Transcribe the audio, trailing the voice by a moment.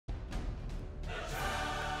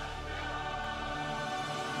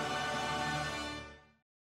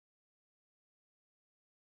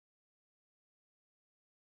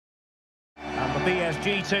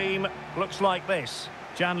PSG team looks like this.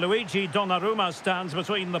 Gianluigi Donnarumma stands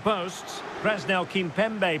between the posts. Presnel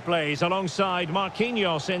Kimpembe plays alongside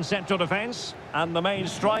Marquinhos in central defence. And the main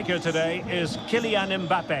striker today is Kylian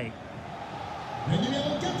Mbappe. Le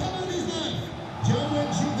numéro 99,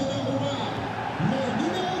 Gianluigi Donnarumma. Le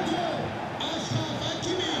numéro 2, Achraf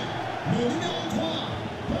Hakimi. Le numéro 3,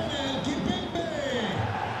 Presnel Kimpembe.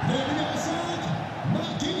 Le numéro 5,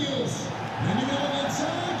 Marquinhos. Le numéro 25,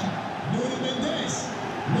 Nuno Mendes.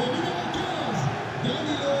 Le numéro 15,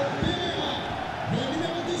 Danilo Pereira. Le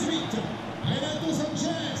numéro 18, Renato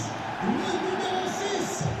Sanchez. Le numéro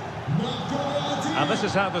 6, Marco Verratti. And this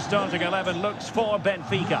is how the starting 11 looks for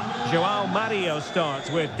Benfica. João Mario starts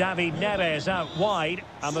with David Neres out wide.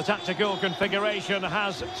 And the tactical configuration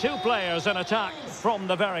has two players in attack from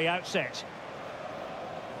the very outset.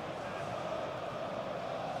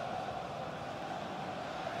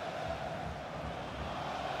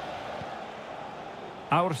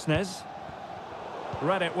 Aursnes.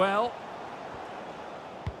 Read it well.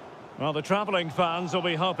 Well, the travelling fans will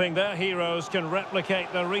be hoping their heroes can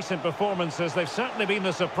replicate their recent performances. They've certainly been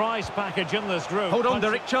the surprise package in this group. Hold on,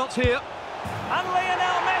 Derek, chance here. And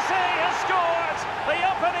Lionel Messi has scored! The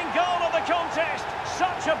opening goal of the contest.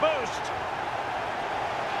 Such a boost.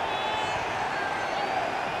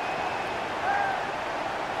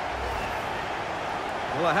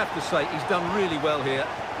 Well, I have to say, he's done really well here.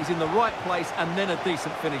 He's in the right place and then a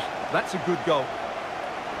decent finish. That's a good goal.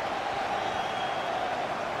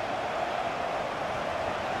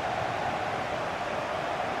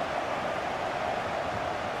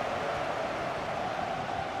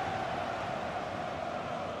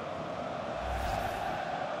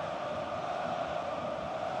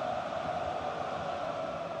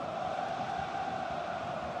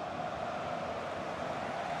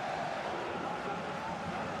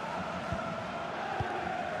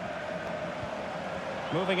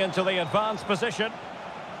 Moving into the advanced position.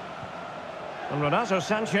 And Renato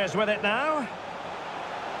Sanchez with it now.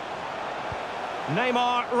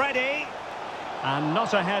 Neymar ready. And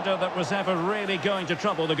not a header that was ever really going to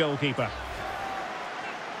trouble the goalkeeper.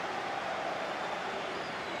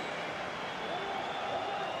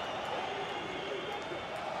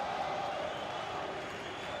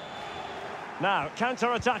 Now,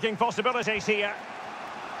 counter-attacking possibilities here.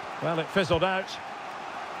 Well, it fizzled out.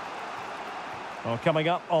 Well, coming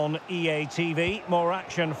up on EA TV, more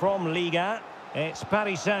action from Liga. It's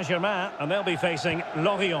Paris Saint-Germain, and they'll be facing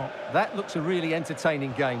Lorient. That looks a really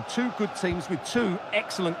entertaining game. Two good teams with two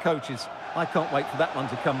excellent coaches. I can't wait for that one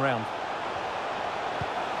to come round.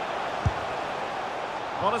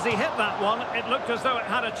 Well, as he hit that one, it looked as though it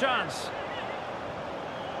had a chance.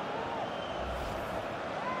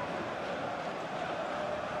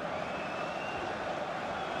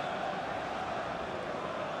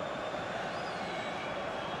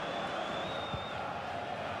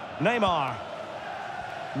 Neymar.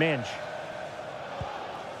 Minge.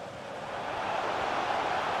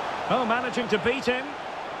 Oh, managing to beat him.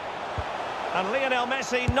 And Lionel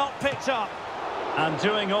Messi not picked up. And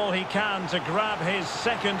doing all he can to grab his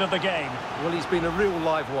second of the game. Well, he's been a real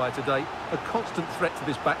live wire today. A constant threat to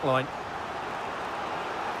this back line.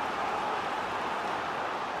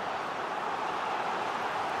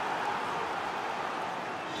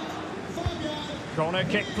 Corner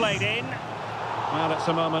kick played in. Well, it's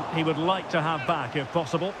a moment he would like to have back if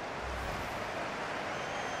possible.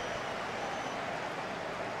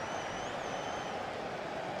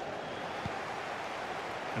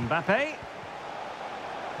 Mbappe.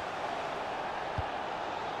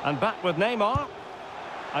 And back with Neymar.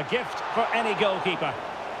 A gift for any goalkeeper.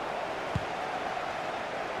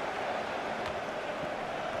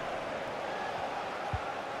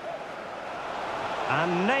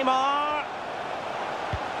 And Neymar.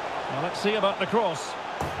 Well, let's see about the cross.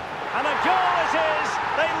 And a goal it is!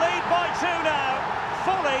 They lead by 2 now.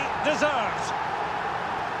 Fully deserved.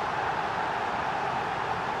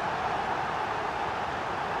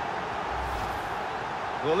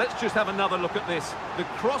 Well, let's just have another look at this. The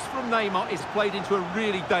cross from Neymar is played into a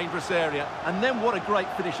really dangerous area. And then what a great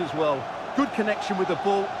finish as well. Good connection with the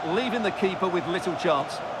ball, leaving the keeper with little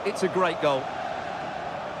chance. It's a great goal.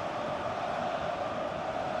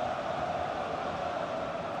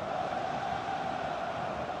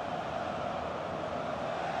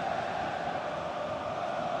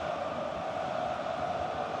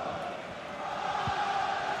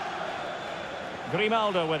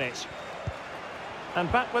 Grimaldo with it.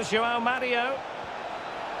 And back with João Mario.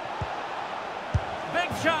 Big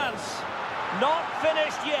chance. Not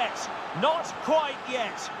finished yet. Not quite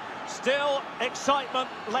yet. Still excitement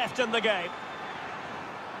left in the game.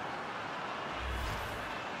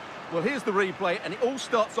 Well, here's the replay, and it all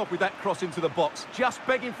starts off with that cross into the box, just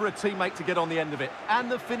begging for a teammate to get on the end of it. And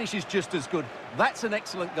the finish is just as good. That's an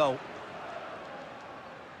excellent goal.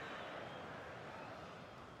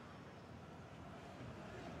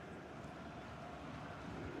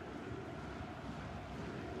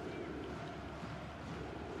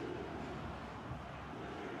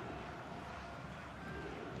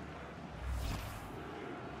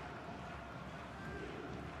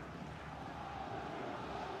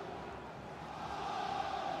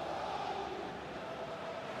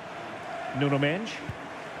 Nuno Mendes.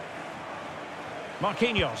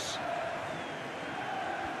 Marquinhos.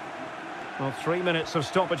 Well, 3 minutes of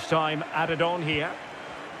stoppage time added on here.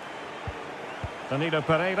 Danilo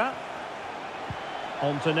Pereira.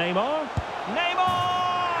 On to Neymar.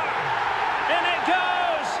 Neymar! In it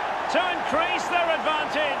goes! To increase their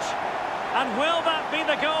advantage. And will that be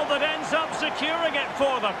the goal that ends up securing it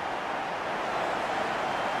for them?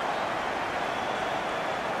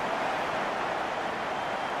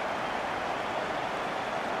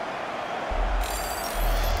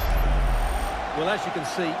 Well, as you can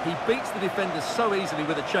see, he beats the defenders so easily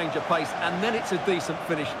with a change of pace, and then it's a decent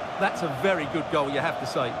finish. That's a very good goal, you have to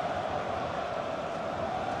say.